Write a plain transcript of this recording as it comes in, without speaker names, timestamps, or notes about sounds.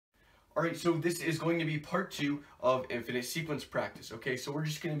All right, so this is going to be part 2 of infinite sequence practice, okay? So we're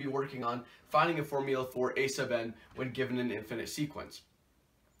just going to be working on finding a formula for a sub n when given an infinite sequence.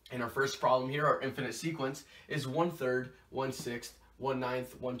 And our first problem here, our infinite sequence, is 1/3, 1/6, 1/9,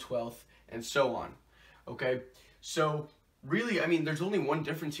 1/12, and so on, okay? So really, I mean, there's only one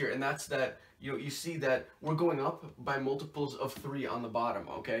difference here, and that's that, you see that we're going up by multiples of 3 on the bottom,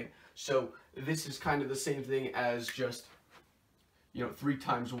 okay? So this is kind of the same thing as just 3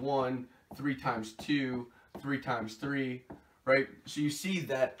 times 1, 3 times 2, 3 times 3, right? So you see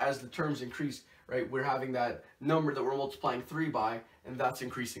that as the terms increase, right, we're having that number that we're multiplying 3 by, and that's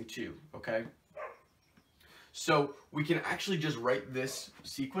increasing 2, okay? So we can actually just write this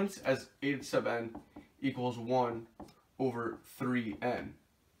sequence as a sub n equals 1 over 3n,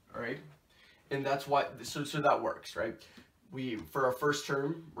 all right? And that's why, so that works, right? For our first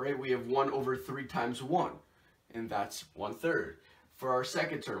term, right, we have 1 over 3 times 1, and that's 1/3. For our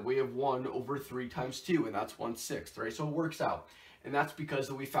second term, we have 1 over 3 times 2, and that's 1/6, right? So it works out. And that's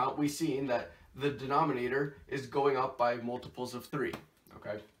because we've seen that the denominator is going up by multiples of 3,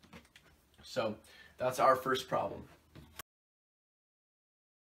 okay? So that's our first problem.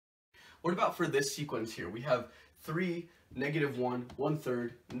 What about for this sequence here? We have 3, -1,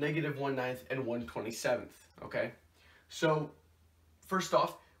 1/3, -1/9, and 1/27, okay? So first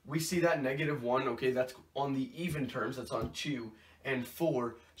off, we see that -1, okay, that's on the even terms, that's on 2 and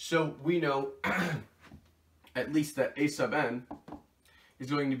 4. So we know at least that a sub n is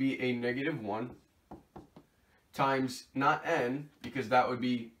going to be a -1 times, not n, because that would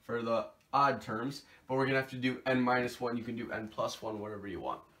be for the odd terms, but we're going to have to do n-1. You can do n+1, whatever you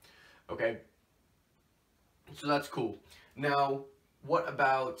want. Okay? So that's cool. Now, what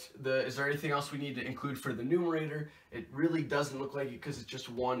about is there anything else we need to include for the numerator? It really doesn't look like it because it's just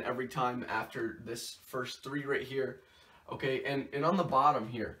 1 every time after this first 3 right here. Okay, and on the bottom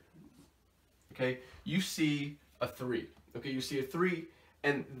here, okay, you see a 3. Okay, you see a 3,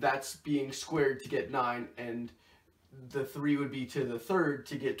 and that's being squared to get 9, and the 3 would be to the third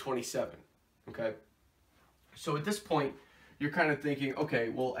to get 27. Okay, so at this point, you're kind of thinking, okay,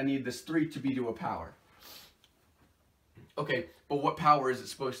 well, I need this 3 to be to a power. Okay, but what power is it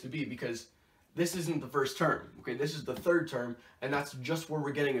supposed to be? Because this isn't the first term. Okay, this is the third term, and that's just where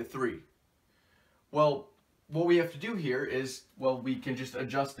we're getting a 3. Well, what we have to do here is, well, we can just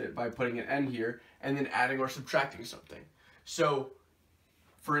adjust it by putting an n here and then adding or subtracting something. So,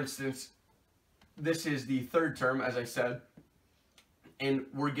 for instance, this is the third term, as I said, and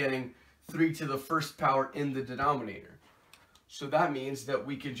we're getting 3 to the first power in the denominator. So that means that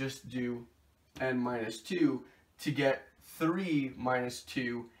we can just do n-2 to get 3 minus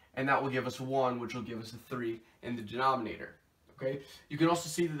 2, and that will give us 1, which will give us a 3 in the denominator. Okay? You can also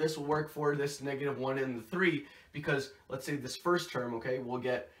see that this will work for this -1 and the 3, because let's say this first term, okay, we'll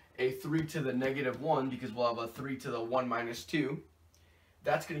get a 3 to the -1 because we'll have a 3 to the 1 minus 2.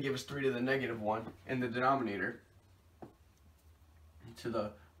 That's going to give us 3 to the -1 in the denominator, to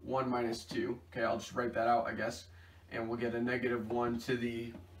the 1 minus 2. Okay, I'll just write that out, I guess. And we'll get a -1 to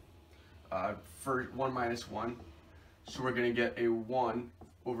the 1 minus 1. So we're going to get a 1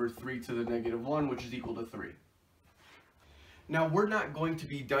 over 3 to the -1, which is equal to 3. Now, we're not going to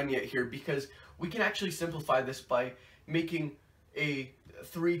be done yet here because we can actually simplify this by making a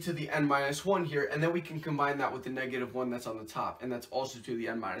 3 to the n-1 here, and then we can combine that with the -1 that's on the top, and that's also to the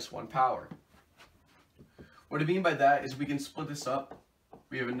n-1 power. What I mean by that is we can split this up.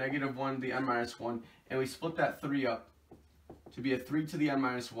 We have a -1 to the n-1, and we split that 3 up to be a 3 to the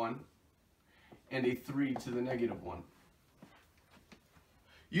n-1 and a 3 to the -1.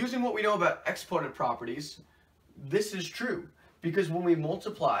 Using what we know about exponent properties, this is true, because when we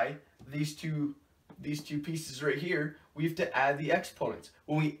multiply these two pieces right here, we have to add the exponents.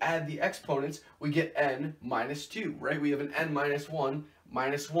 When we add the exponents, we get n-2, right? We have an n-1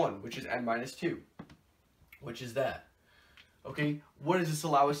 minus 1, which is n-2, which is that. Okay, what does this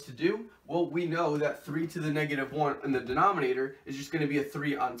allow us to do? Well, we know that 3 to the -1 in the denominator is just going to be a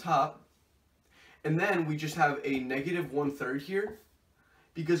 3 on top, and then we just have a -1/3 here,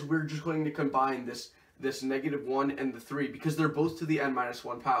 because we're just going to combine this -1 and the 3, because they're both to the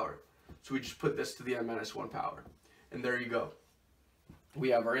n-1 power. So we just put this to the n-1 power. And there you go. We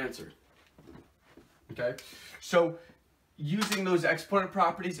have our answer. Okay? So using those exponent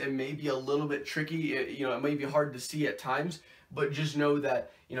properties, it may be a little bit tricky. It may be hard to see at times, but just know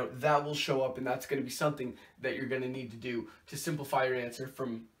that, that will show up, and that's going to be something that you're going to need to do to simplify your answer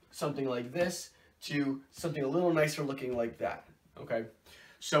from something like this to something a little nicer looking like that. Okay?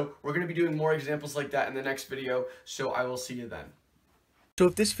 So we're going to be doing more examples like that in the next video, so I will see you then. So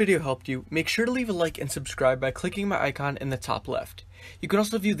if this video helped you, make sure to leave a like and subscribe by clicking my icon in the top left. You can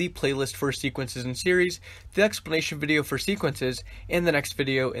also view the playlist for sequences and series, the explanation video for sequences, and the next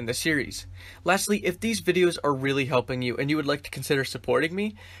video in the series. Lastly, if these videos are really helping you and you would like to consider supporting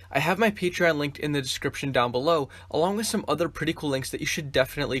me, I have my Patreon linked in the description down below, along with some other pretty cool links that you should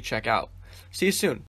definitely check out. See you soon.